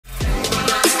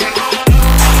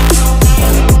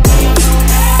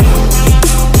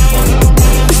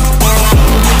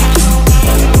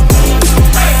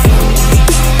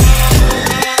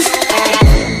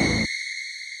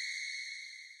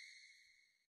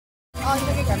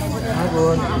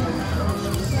Abun.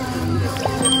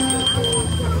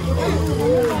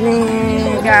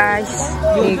 Nih guys,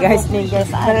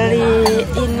 beli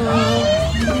ini.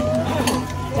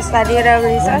 Terus tadi udah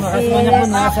beli sosis.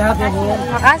 Sehat ya, Bu.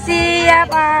 Makasih ya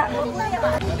Pak.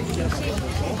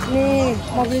 Nih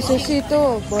mau beli sushi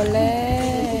tuh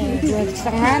boleh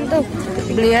 2,5 tuh,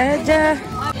 beli aja.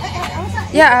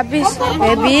 Ya habis,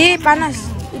 baby panas.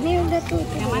 Ini udah tuh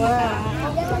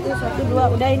satu dua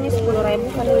udah ini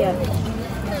 10.000 kali ya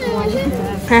semuanya.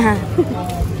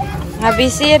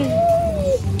 Ngabisin.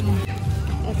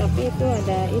 Tapi itu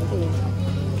ada itu ya,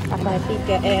 apa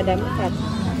 3 ada 4.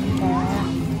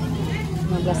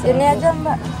 15.000. Ini aja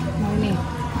Mbak. Mau ini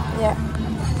Ya.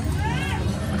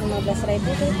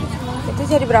 15.000 tuh. Itu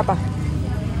jadi berapa?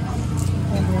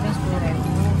 Yang murah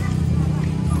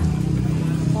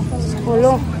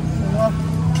 10.000.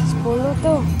 10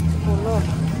 tuh 10.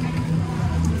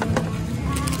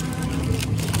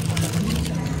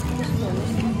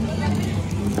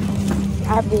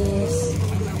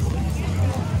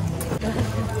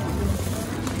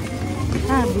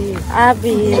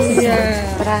 habis. Iya.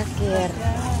 Terakhir.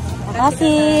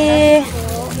 Makasih.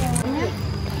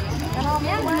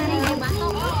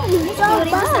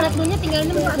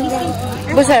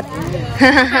 Buset.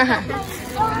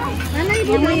 Mana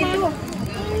ibu beli itu?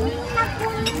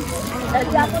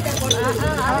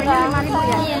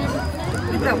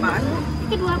 Ini berapaan?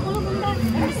 Ini 20 bunda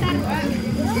besar.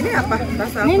 Ini apa?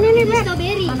 Tasal. Ini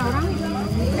strawberry.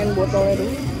 Main botolnya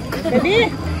dulu. Jadi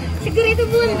seger itu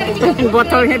bun.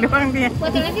 Botolnya doang dia.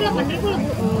 Botolnya sih 8.000 loh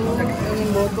bu. Ini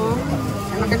botol.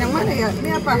 Makan yang mana ya? Ini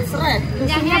apa? Serai.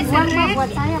 Jahnya serai.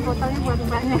 Buat saya, botolnya buat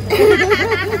mbaknya.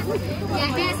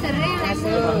 Jahnya serai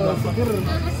langsung. Seger.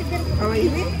 Seger. Kalau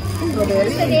ini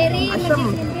strawberry. Strawberry. Asam.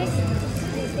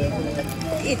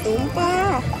 Ih,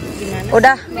 tumpah. Gimana?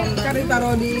 Udah. Kan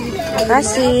ditaruh di.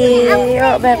 Makasih.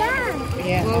 Yuk, Beb.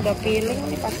 Iya, udah feeling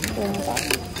nih pas tumpah.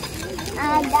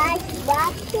 Ada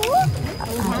batu.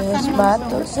 Harus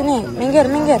batu. Sini, minggir.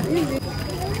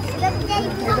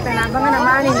 Ikutin abang kan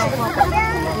sama Halim.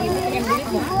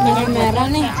 Merah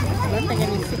nih.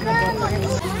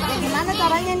 Gimana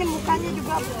caranya nih mukanya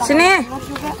juga? Sini.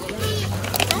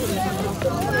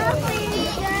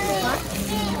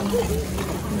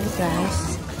 Ini guys.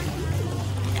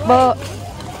 Bo.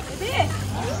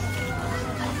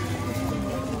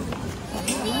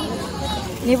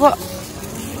 Ini, Bo.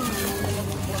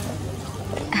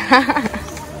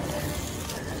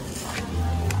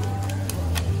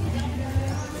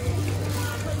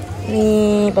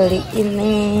 Nih, beli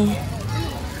ini.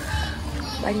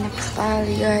 Banyak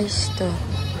sekali guys tuh.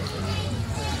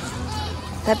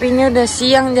 Tapi ini udah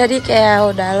siang jadi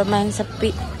kayak udah lumayan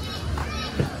sepi.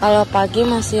 Kalau pagi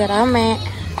masih rame.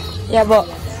 Ya, Bo.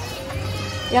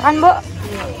 Ya kan, Bo?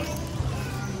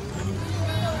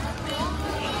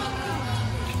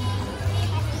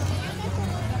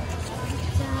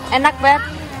 Enak, Beb.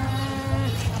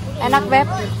 Enak, Beb.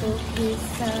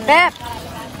 Beb.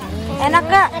 Enak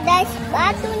gak? Ada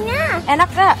batunya. Enak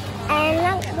gak?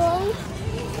 Enak dong.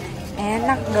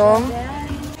 Enak dong.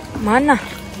 Mana?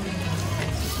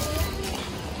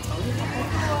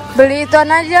 Beli ituan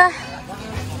aja.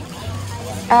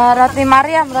 Roti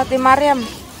Mariam.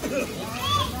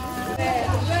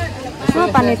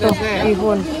 Apa itu?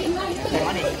 Tribun.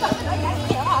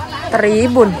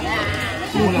 Tribun.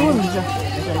 Tribun bisa.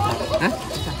 Hah?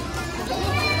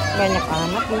 Banyak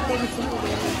amat gitu di sini.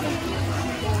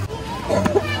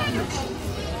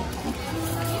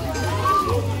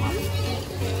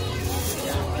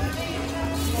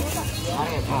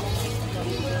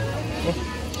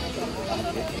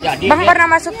 Bang pernah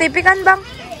masuk TV kan, Bang?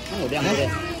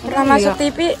 Pernah masuk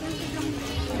TV?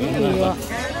 Iya.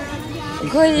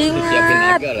 Gue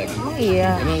ingat. Emang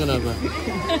iya. Emang kenapa?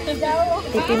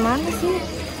 TV mana sih?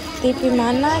 TV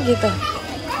mana gitu?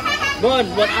 Bon,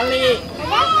 buat Ali.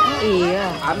 Iya.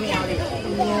 Ami Ali.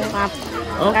 Iya. Maaf.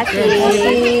 Oke.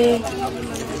 Kasih.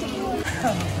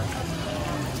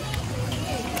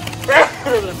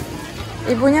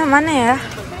 Ibunya mana ya?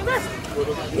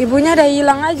 Ibunya udah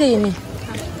hilang aja ini.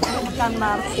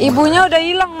 Ibunya udah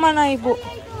hilang, mana ibu?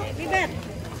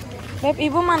 Beb,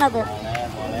 ibu mana, Beb?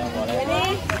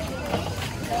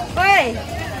 Woi.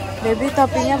 Baby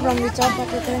topinya belum dicopot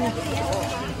itunya.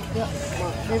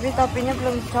 Baby topinya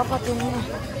belum dicopot ini.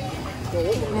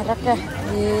 Merek ya.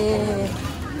 Ih.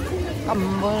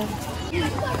 Kembol.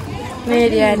 Nih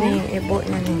dia nih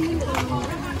ibunya nih.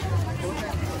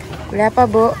 Beli apa,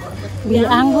 Bu? Beli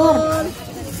anggur.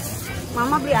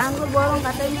 Mama beli anggur bolong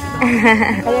katanya.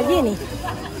 Kayak gini.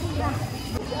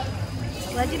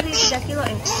 Baju beli 3 kilo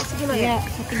sekilo ya?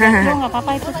 3 kilo nggak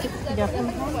apa-apa itu 30.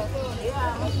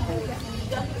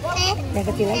 Yang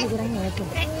kecil lagi kurangnya itu.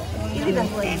 Ini kan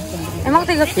Emang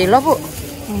 3 kilo, Bu?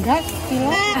 enggak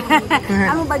kilo.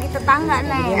 Kamu bagi tetangga,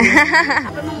 Neng.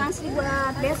 Apa mau ngasih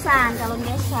buat besan, calon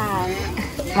besan?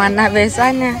 Mana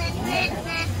besannya?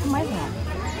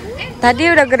 Tadi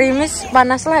udah gerimis,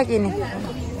 panas lagi nih.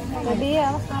 Jadi ya,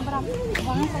 berapa?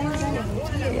 Uangnya saya.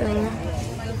 Ya Allah.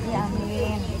 Ya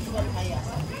amin.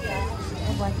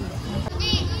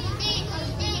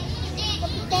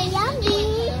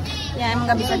 Diambil. Ya emang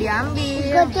nggak bisa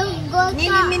diambil. Gocok-gocok.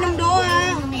 Ini minum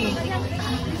doang nih.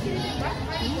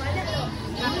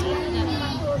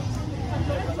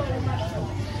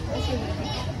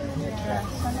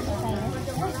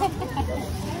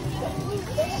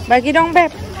 Bagi dong,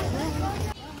 Beb.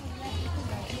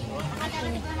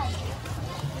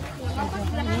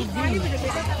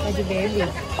 Baju baby.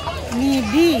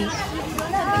 Midi.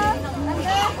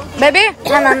 Baby,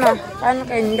 mana no? Kan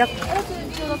kenjak.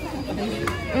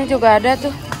 Ini juga ada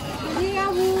tuh. Iya,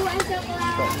 Bu. Ajak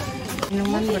lah.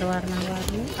 Minuman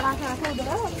berwarna-warni.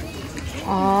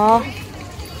 Oh.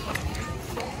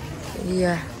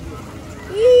 Iya.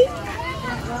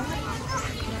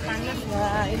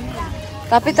 Wah, ini.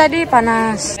 Tapi tadi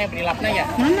panas. Beli lapnya ya?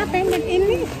 Mana pendek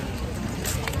ini?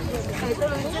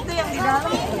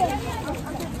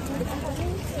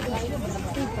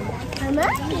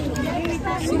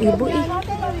 Si ibu ih.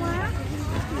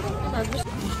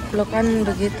 Lo kan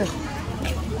begitu.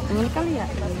 Ini kali ya?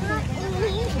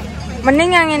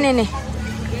 Mending yang ini nih.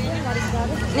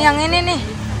 Nih yang ini nih.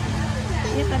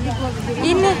 Ini tadi gua bilang.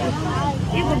 Ini.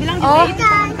 Iya, gua bilang Oh. juga itu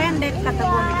cuma pendek kata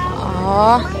gua.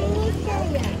 Oh.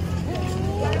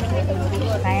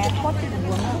 Kayak pot itu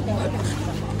gua.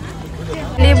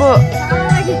 Ini Bu.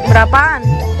 Berapaan?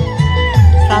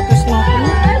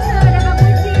 150.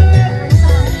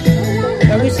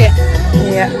 Bagus ya?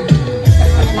 Iya.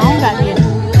 Mau nggak dia?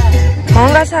 Mau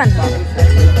nggak San?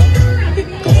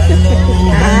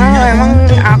 Ah, emang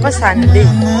aku Sandi.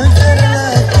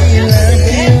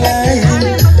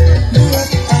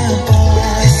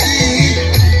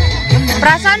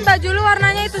 Perasaan baju lu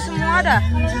warnanya itu semua ada.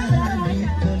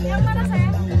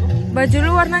 Baju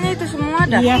lu warnanya itu semua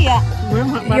ada. Iya.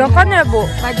 Iya kan ya Bu?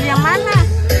 Baju yang mana?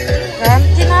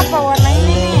 Ganti apa warna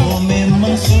ini nih?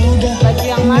 Baju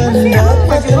yang mana sih?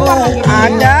 Baju lu warna gitu.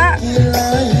 Ada.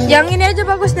 Yang ini aja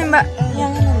bagus nih Mbak.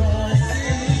 Yang ini.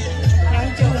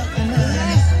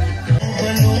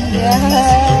 Ya.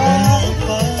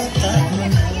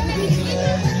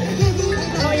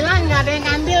 Kalau hilang nggak ada yang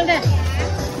ngambil deh.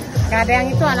 Nggak ada yang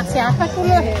itu anak siapa tuh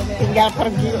lu? Tinggal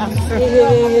pergi langsung.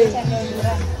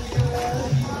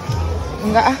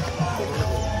 Enggak ah.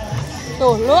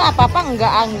 Tuh lu apa-apa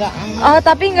enggak. Oh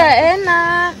tapi nggak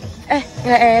enak.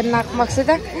 Nggak enak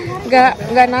maksudnya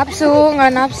nggak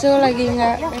nafsu lagi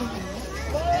nggak.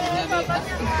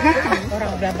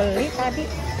 Orang udah beli tadi.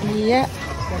 Iya.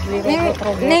 Udah beli Ini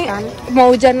robot-robotan. mau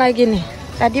hujan lagi nih.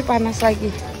 Tadi panas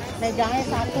lagi. Megangnya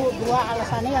 1, 2,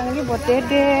 alasannya yang ini buat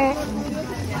dede.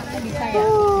 Bisa ya?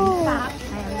 Bisa.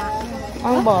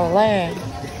 Oh boleh.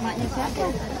 Maknya siapa?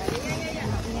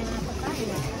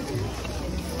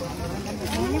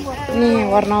 Nih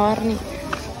warna-warni.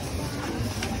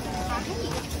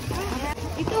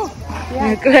 Itu.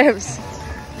 Nih crepes.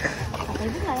 Apa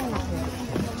itu nggak enak ya?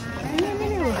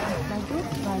 Ini loh.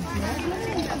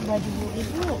 Baju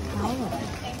ibu mau nggak?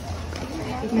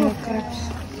 Nih crepes.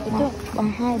 Itu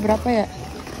mahal berapa ya?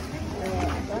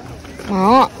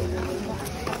 Mau.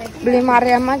 Beli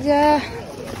Mariam aja.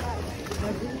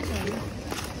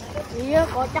 Iya,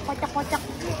 kocak.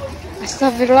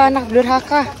 Astagfirullah anak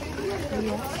durhaka.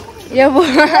 Ya Bu.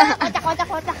 Kocak.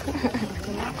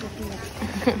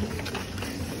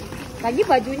 Lagi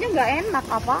bajunya nggak enak,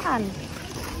 apaan?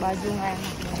 Baju nggak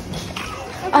enak.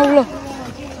 Allah.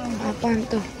 Apaan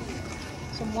tuh?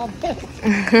 Semua belok.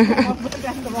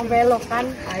 Semua belok kan?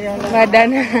 Ayo.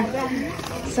 Badannya.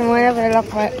 Semuanya belok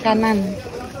kanan.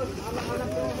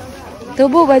 Tuh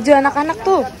Bu, baju anak-anak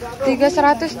tuh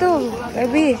 300 tuh,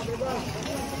 baby.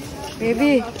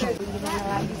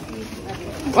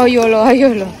 Oh ayo lo.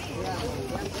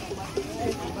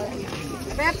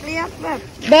 Beb, lihat Beb.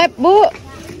 Beb, Bu.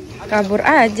 Kabur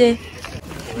aja.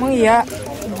 Emang iya,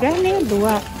 Udah nih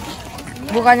 2.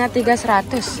 bukannya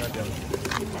 300.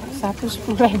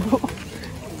 110.000.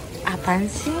 Apaan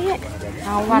sih?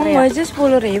 Nawar Emang ya? baju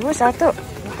 10.000 satu.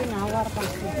 Itu nawar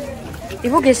pasti.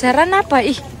 Ibu geseran apa?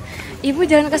 Ih, Ibu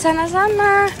jangan ke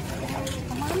sana-sana.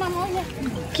 Kemana maunya?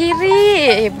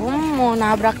 Kiri, Ibu mau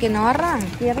nabrakin orang.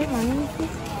 Kiri mana sih?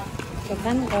 Tuh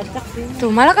kan kocak sih. Tuh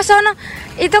malah ke sana.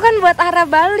 Itu kan buat arah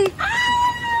balik.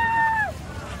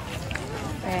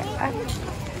 apaan?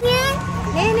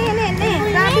 Nih,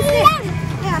 udah habis nih.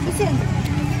 Nih habisin.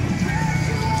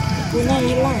 Ibunya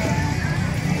hilang.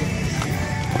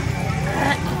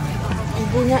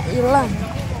 Ibunya hilang.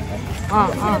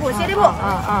 Sini, Bu.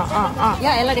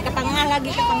 Ya elah di ke tengah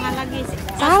lagi.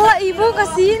 Salah ibu ke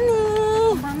sini.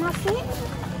 Mana sih?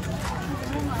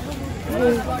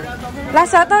 Lah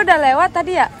soto udah lewat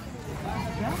tadi ya?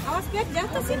 Awas lihat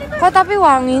jatuh sini, Bang. Kok tapi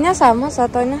wanginya sama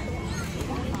sotonya?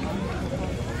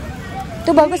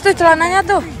 Tuh bagus tuh celananya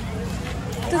tuh.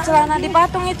 Tuh celana di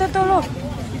patung itu tuh lo.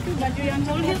 Itu baju yang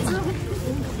sulit tuh.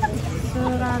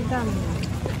 Seragam.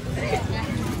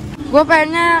 Gue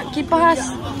pengennya kipas.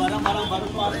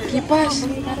 Kipas.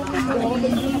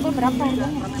 Berapa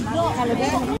harganya? Kalau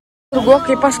dia Gue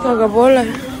kipas kagak boleh.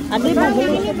 ada mau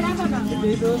beli ini berapa, Bang?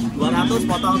 200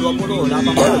 potong 20,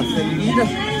 18.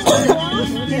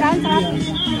 Kirain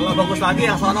 100. Kalau bagus lagi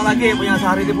yang sono lagi punya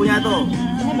sehari punya itu.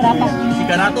 Ini berapa?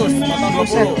 300 potong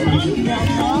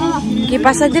 20.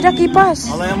 Kipas aja dah kipas.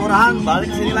 Kalau yang murahan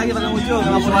balik sini lagi pada ujung.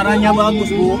 Kalau warnanya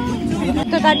bagus, Bu.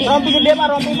 Itu tadi. Rompi gede Pak,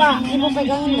 rompi Pak. Ibu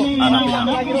pegangin bu. Ada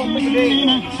lagi rompi gede.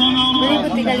 Beli bu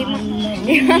 35.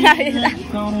 Iya nggak bisa.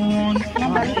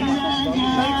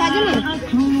 Balik aja nih.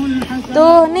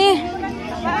 Tuh nih.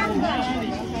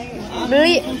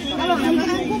 Beli Kalau sama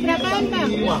aku berapaan,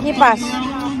 Bang? kipas.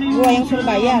 Gua yang suruh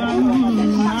bayar.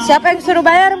 Siapa yang suruh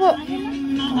bayar bu?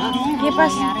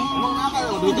 Kipas.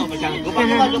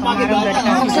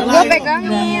 Maksud gue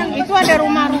pegangin. Itu ada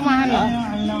rumah-rumahan.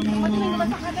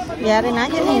 Biarin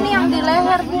aja nih. Ini yang di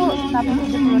leher bu. Tapi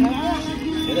 70.000.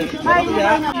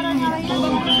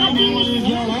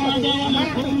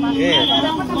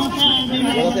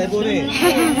 Kalau saya Bu nih.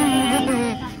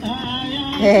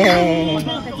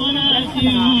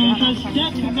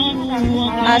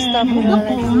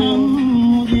 Astagfirullahaladzim.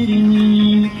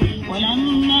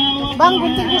 Bang,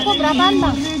 gunting kuku berapaan,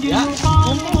 Bang? Ya.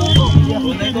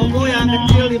 Gunting kuku yang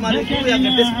kecil 5.000, yang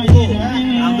gede 10.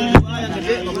 Ambil 2, yang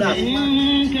gede 15.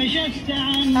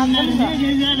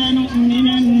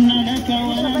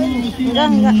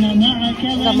 Enggak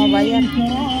mau bayar.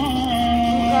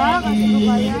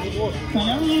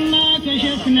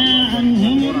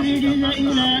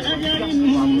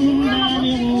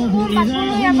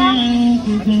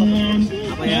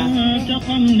 Apa ya?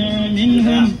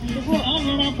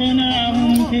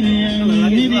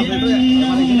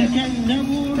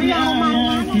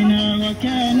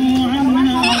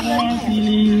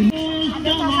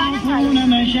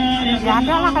 Gak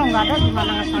ada lah, kalau nggak ada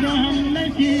gimana ngasih? Nih.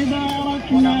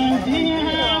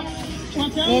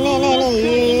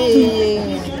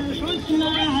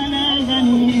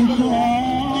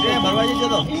 Dia baru aja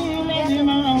tuh.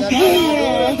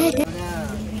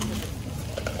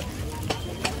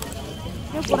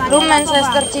 Lu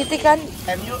Manchester City kan?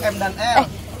 MU, M dan L.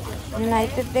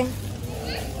 United deh.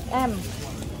 M.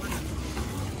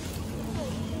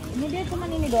 Ini dia cuma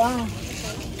ini doang.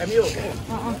 MU.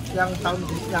 Yang tahun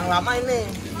yang lama ini.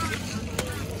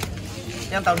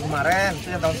 Yang tahun kemarin, itu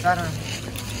yang tahun sekarang.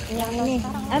 Yang ini.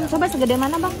 M coba segede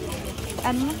mana, Bang?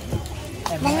 M-nya.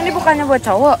 Bang ini bukannya buat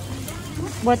cowok?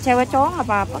 Buat cewek cowok nggak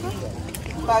apa-apa kan?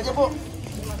 Buka aja, Bu.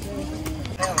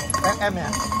 M ya?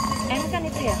 M kan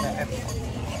itu ya? M.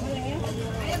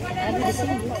 M di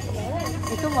sini.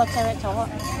 Itu buat cewek cowok.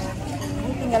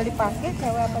 Ini tinggal dipakai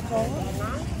cewek apa cowok?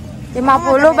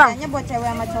 50 bang. Bedanya buat cewek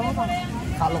sama cowok, Bang.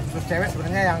 Kalau khusus cewek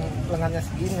sebenarnya yang lengannya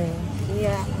segini.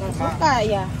 Iya, nggak suka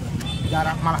ya.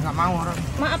 Jarang, malah nggak mau orang.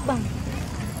 Maaf, Bang.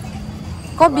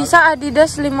 Kok bisa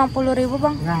Adidas 50.000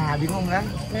 bang? Nah, bingung kan?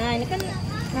 Nah, ini kan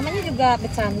namanya juga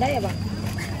bercanda ya, Bang.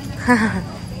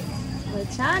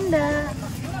 Bercanda.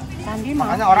 Sandi mah.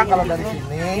 Makanya orang kalau dari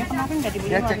sini Kemarin nggak dibeli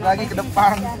dia cek lagi ke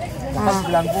depan. Dapat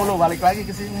 90 balik lagi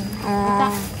ke sini.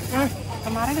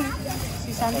 Kemarin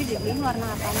si Sandi dibeli warna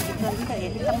apa gitu juga ya,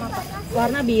 hitam apa?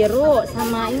 Warna biru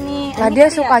sama ini. Lah dia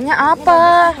sukanya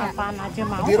apa? Apaan aja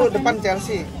mau. Biru depan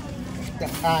Chelsea.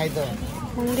 Nah, itu.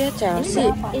 Dia Chelsea.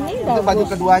 Ini Itu baju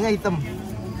keduanya hitam.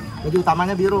 Baju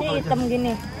utamanya biru. ini kalau hitam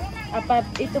gini. Apa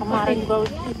itu kemarin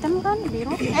hitam kan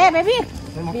biru? Baby. Chelsea.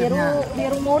 Ini Biru motifnya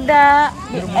biru muda.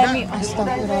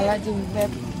 Astagfirullahaladzim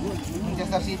Beb.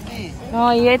 Manchester City.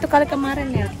 Oh iya itu kali kemarin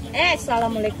ya.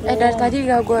 Assalamualaikum. Dari tadi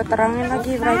gak gue terangin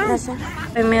lagi brightnessnya.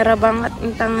 Merah banget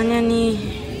nih tangannya nih.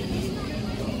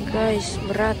 Guys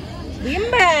berat.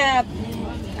 Bimbet.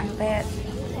 Sampai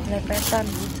lepetan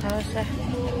sausnya.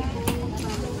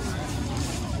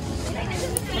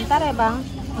 Bentar ya, Bang.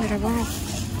 Merah banget.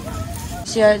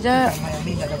 Si aja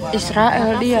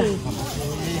Israel dia.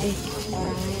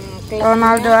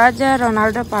 Ronaldo aja,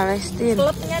 Ronaldo Palestina.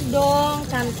 Klubnya dong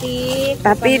cantik.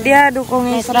 Tapi dia dukung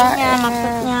Israel.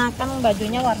 Maksudnya kan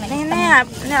bajunya warna hitam.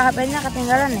 Ini HP-nya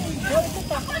ketinggalan nih.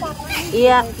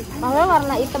 Iya, malah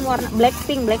warna hitam, warna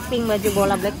Blackpink baju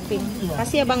bola Blackpink.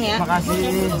 Kasih ya bang ya. Makasih.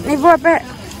 Ini Bu apa?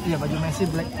 Iya baju Messi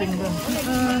Blackpink bang.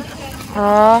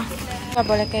 Oh, nggak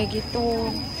boleh kayak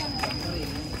gitu.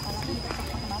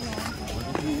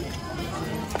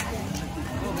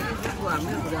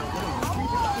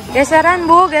 Geseran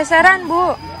Bu.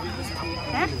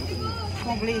 Hah?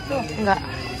 Mau beli itu?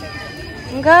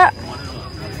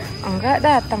 Enggak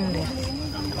datang deh.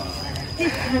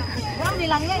 Bang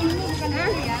bilangnya ini bukan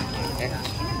ini ya.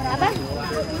 Berapa?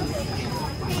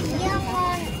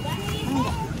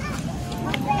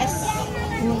 Es.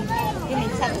 Ini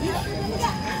satu.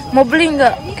 Mau beli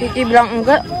enggak? Kiki bilang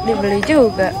enggak, dibeli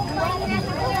juga.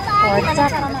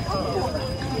 Kocak.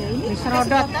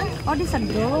 Diserodot. Oh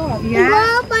disedot. Ya.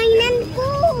 Wow, mainanku.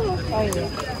 Oh iya.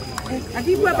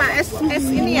 Tadi gua apa es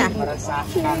ini ya?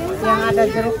 Yang ada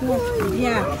jeruknya.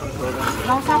 Iya.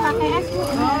 Nggak usah pakai es Bu.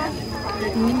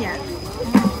 Ini ya.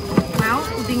 Mau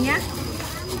pudingnya?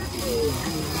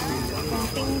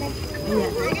 Camping deh. Iya.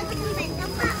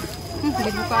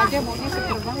 Dibuka aja baunya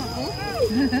seger banget.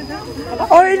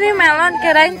 Oh ini melon,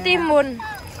 kirain timun.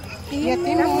 Iya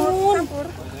timun.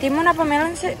 Timun apa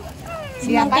melon sih?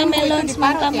 Semangka melon,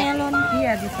 semangka melon.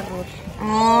 Iya diserut.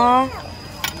 Oh,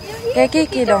 kayak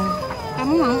Kiki dong.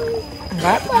 Kamu mau?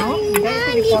 Enggak. Mau? Enggak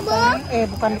itu dipotong.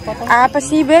 Bukan dipotong. Apa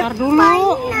sih Beb? Ntar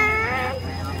dulu.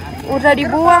 Udah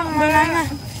dibuang melonnya.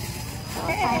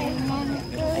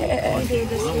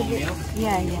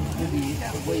 Iya iya.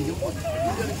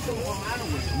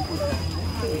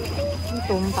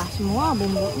 Tumpah semua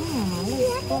bumbunya,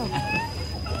 males kok.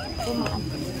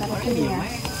 Taruh sini ya.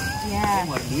 Ya.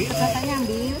 Katanya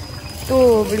ambil.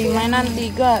 Tuh beli mainan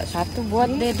 3, 1 buat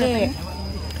Dede.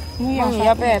 Ini Bang,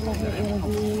 iya Beb.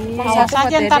 Awas Satu buat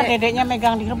aja ntar Dede. dedeknya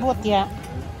megang direbut ya.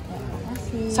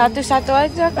 Satu-satu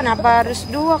aja, kenapa harus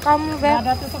 2 kamu Nggak Beb?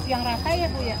 ada tutup yang rata ya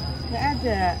Bu ya? Nggak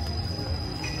ada.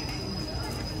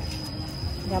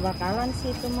 Nggak bakalan sih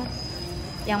itu mah.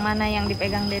 Yang mana yang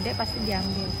dipegang Dede pasti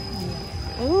diambil.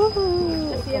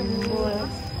 Kembul.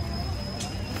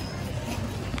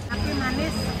 Tapi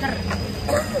manis seger.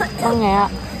 Bang ya.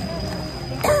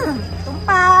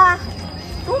 Tumpah.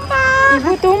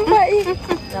 Ibu tumpah ih.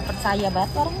 Nggak percaya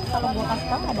banget orang kalau gua kasih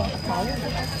tahu ada yang percaya.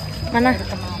 Mana?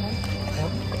 Kemarin.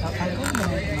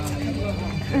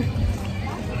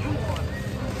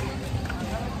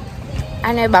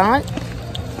 Aneh banget.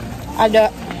 Ada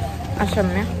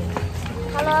asamnya.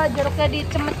 Kalau jeruknya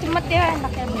dicemet-cemet ya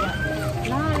enaknya Bu ya.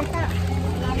 Nah, Lita.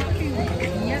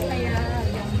 Iya kayak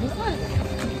bukan.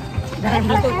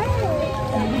 Dangdut.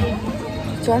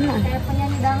 Cuman Kayak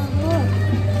penyanyi dangdut.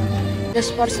 ada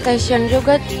sport station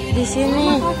juga di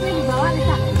sini. Kosnya di bawah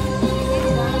Lita.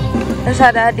 Terus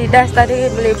ada Adidas tadi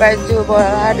beli baju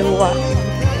bola 2.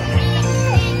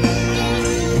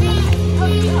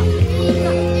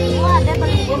 Gua ada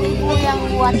beliin ibu yang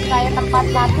buat kayak tempat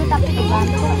satu tapi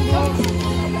digantung dia.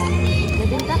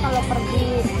 Jadi kita kalau pergi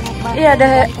Iya ada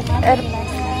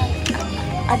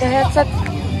ada headset.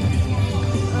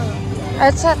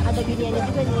 ada giniannya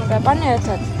juga nih. Berapaan ya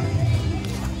headset?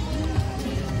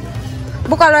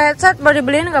 Bu kalau headset mau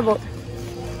dibeliin nggak Bu?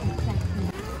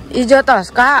 Ijo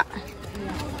Tosca.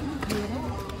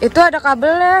 Itu ada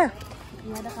kabelnya.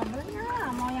 Iya ada kabelnya.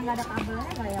 Mau yang nggak ada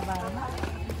kabelnya kayak banget.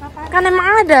 Kan emang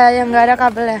ada yang nggak ada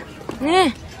kabelnya. Nih,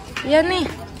 iya nih.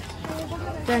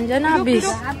 Jangan habis.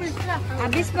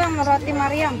 Habis Bang roti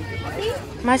Mariam.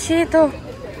 Masih itu.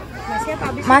 Masih apa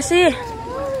habis? Masih.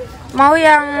 Mau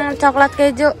yang coklat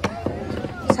keju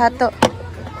 1.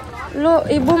 Lu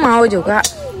ibu mau juga?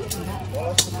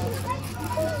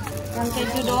 Yang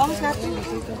keju doang 1.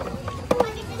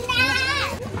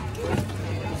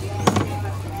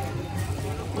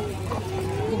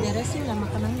 Diberesin lah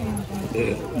makanannya.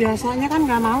 Biasanya kan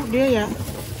nggak mau dia ya.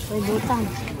 Rebutan.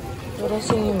 Terus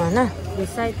ini mana?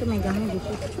 Bisa itu megangnya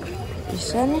gitu.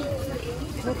 Bisa nih.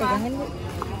 Lu pegangin Bu.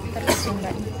 Ntar kasih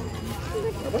mbaknya.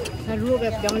 Nah dulu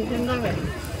Beb, jangan tinggal Beb.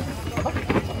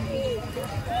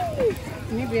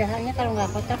 Ini biasanya kalau nggak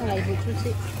kotor nggak ibu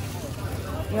cuci.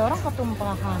 Ya orang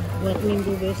ketumpahan. Buat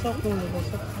minggu besok.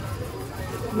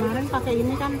 Kemarin pakai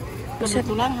ini kan.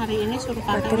 Kebetulan hari ini suruh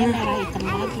pakainya merah hitam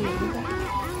lagi.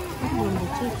 Kan belum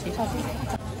dicuci.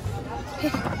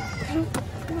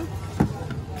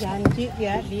 Janji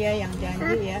ya, dia yang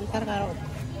janji ya. Ntar kalau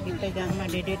dipegang sama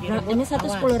Dede direbut. Ini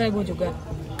 110.000 juga.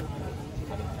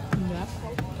 Enggak,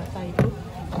 kata ibu.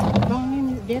 Bang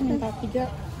ini dia minta 3,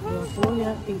 20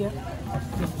 ya 3.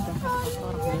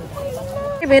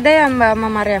 Beda ya Mbak sama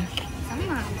Mariam?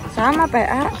 Sama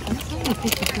PA.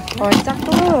 Kocak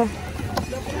tuh.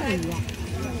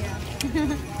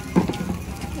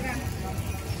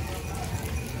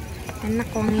 Enak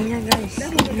wanginya guys.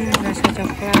 Ini rasa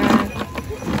coklat.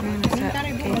 Ini rasa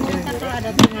keju. Kalau ada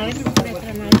adrenalin,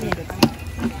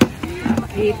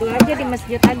 itu aja di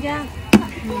masjid aja.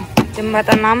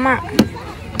 Jembatan lama.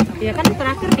 Ya kan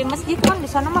terakhir di masjid kan, di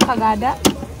sana mah kagak ada.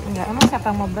 Enggak, emang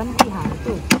siapa yang mau berhenti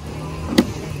hantu?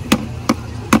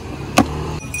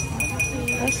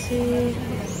 Kasih.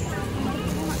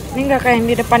 Ini nggak kayak yang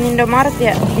di depan Indomaret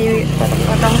ya, di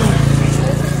potong-potongnya.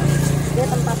 Dia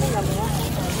tempatnya nggak mewah.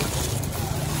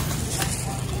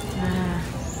 Nah.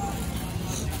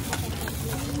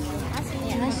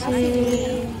 Nasi.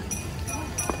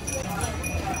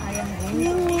 Ayam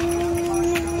gunting.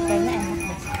 Kayaknya enak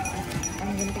deh.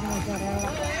 Ayam gunting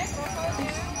mozzarella.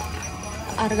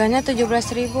 Harganya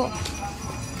 17.000.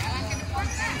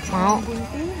 Mau?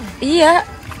 Iya.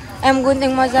 Ayam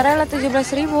gunting mozzarella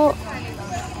 17.000.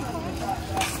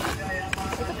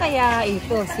 Itu kayak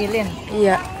itu silin.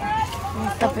 Iya.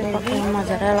 Tapi pakai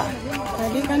mozzarella.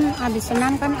 Tadi kan habis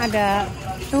senam kan ada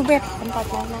tubet tempat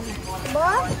makan.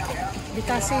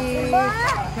 Dikasih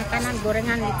makanan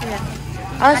gorengan gitu ya.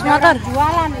 Awas motor.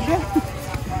 Jualan dia.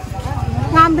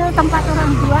 Ngambil tempat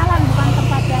orang jualan, bukan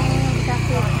tempat yang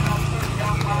dikasih.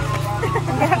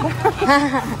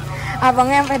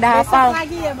 Abangnya sampai dah hafal. Besok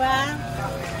lagi ya bang.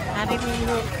 Hari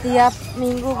Minggu. Tiap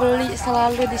minggu beli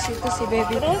selalu di situ si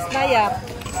baby. Terus bayar.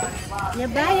 Ya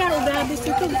bayar udah habis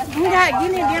itu. Enggak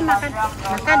gini dia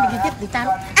makan digigit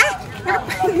ditaruh.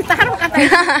 Ngapain ditaruh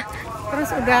katanya. Terus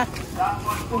udah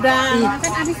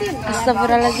makan habisin.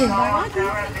 Astagfirullahaladzim.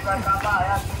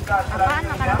 Apaan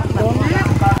makanan donat?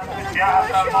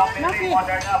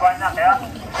 Modelnya banyak ya.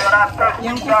 100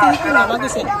 Yang putih itu nggak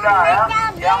bagus ya? ya.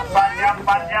 Yang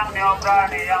panjang-panjang diobral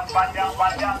nih, yang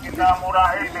panjang-panjang kita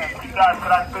murahin nih,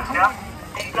 300 ya.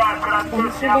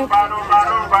 300 yang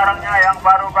baru-baru barangnya, yang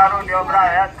baru-baru diobral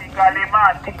ya.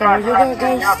 35, Betul juga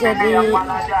guys, jadi yang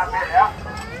mana aja ambil ya.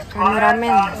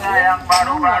 kameramen. Yang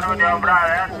baru-baru diobral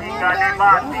ya,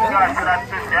 35,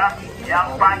 300 ya. Yang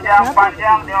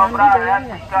panjang-panjang diobral ya,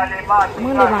 35,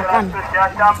 300 ya.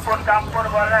 Campur-campur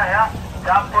boleh ya.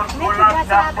 Campur pulang,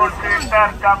 campur Twitter,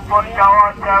 campur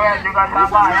cowok cewek juga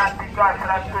sama ya,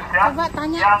 300 ya.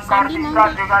 Yang kartika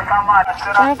juga sama,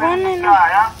 100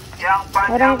 ya. Yang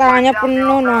Orang tangannya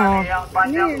penuh noh. yang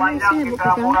panjang-panjang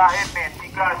kita murahin nih,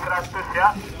 300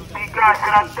 ya.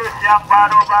 300 yang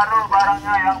baru-baru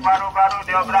barangnya, yang baru-baru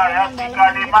diobral ya.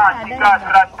 35,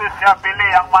 300 ya, pilih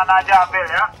yang mana aja ambil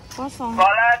ya. Kosong.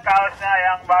 Boleh kaosnya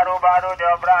yang baru-baru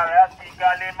diobral ya,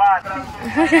 35.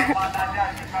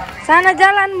 Sana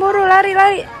jalan buru, lari.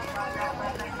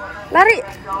 Lari.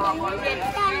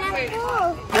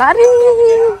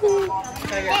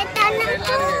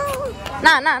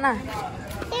 Nah.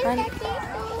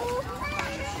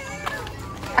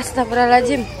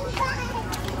 Astagfirullahaladzim.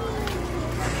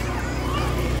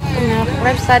 Milk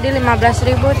crepes tadi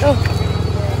 15.000 tuh.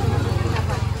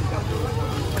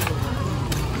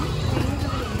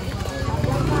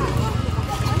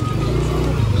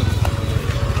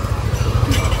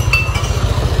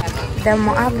 Udah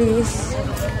mau habis.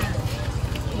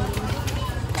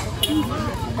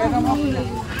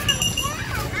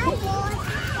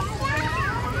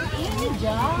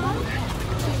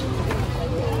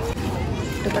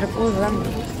 Udah pada pulang.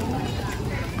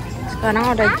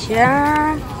 Sekarang udah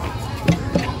jam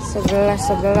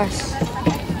 11.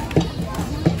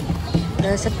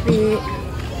 Udah sepi.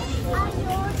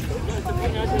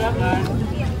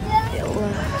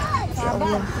 Ya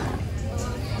Allah.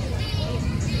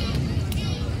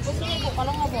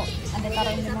 Kalau nggak mau ada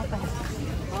taruh di motor.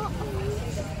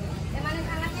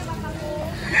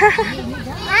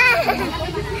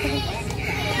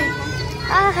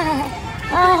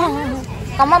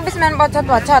 Kamu habis main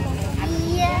pocot-pocot?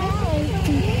 Iya.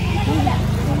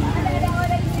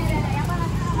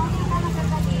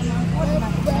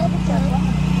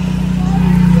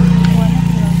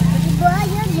 Ibu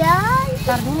ayo guys.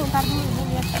 Tar dulu.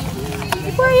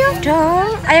 Ibu ayo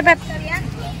dong. Ayo Beb.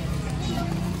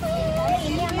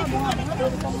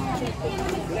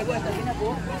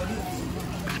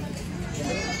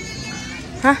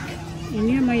 Hah?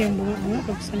 Ini sama yang bunga-bunga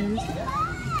bagusan ini.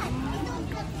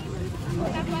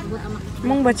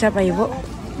 Emang buat siapa Ibu?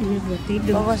 Ini buat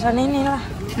tidur. Bagusan inilah.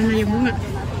 Sama yang bunga.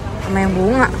 Sama yang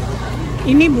bunga.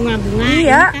 Ini bunga-bunga.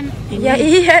 Iya. Ini kan, ini. Ya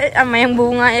iya, sama yang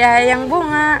bunga ya yang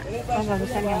bunga. Oh,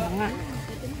 bagusan yang bunga.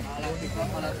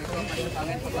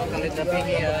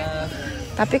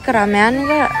 Tapi keramaian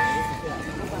enggak?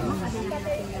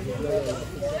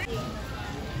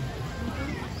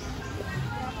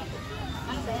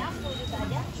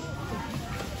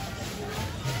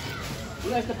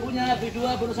 guys, tepunya B2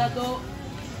 baru 1.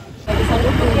 Bisa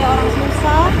duduk ya orang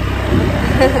susah.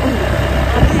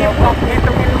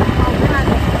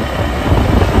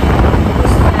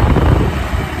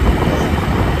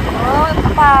 Oh,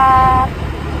 tepat.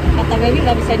 Kata baby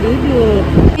nggak bisa duduk.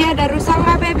 Ini ada rusak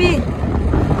nggak, baby?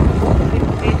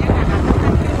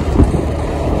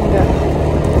 Enggak.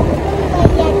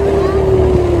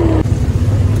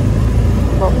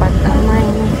 Bawa pertama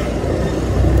ini.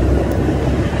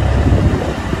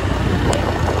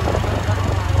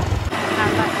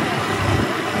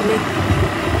 Ini.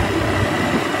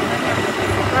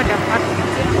 Itu ada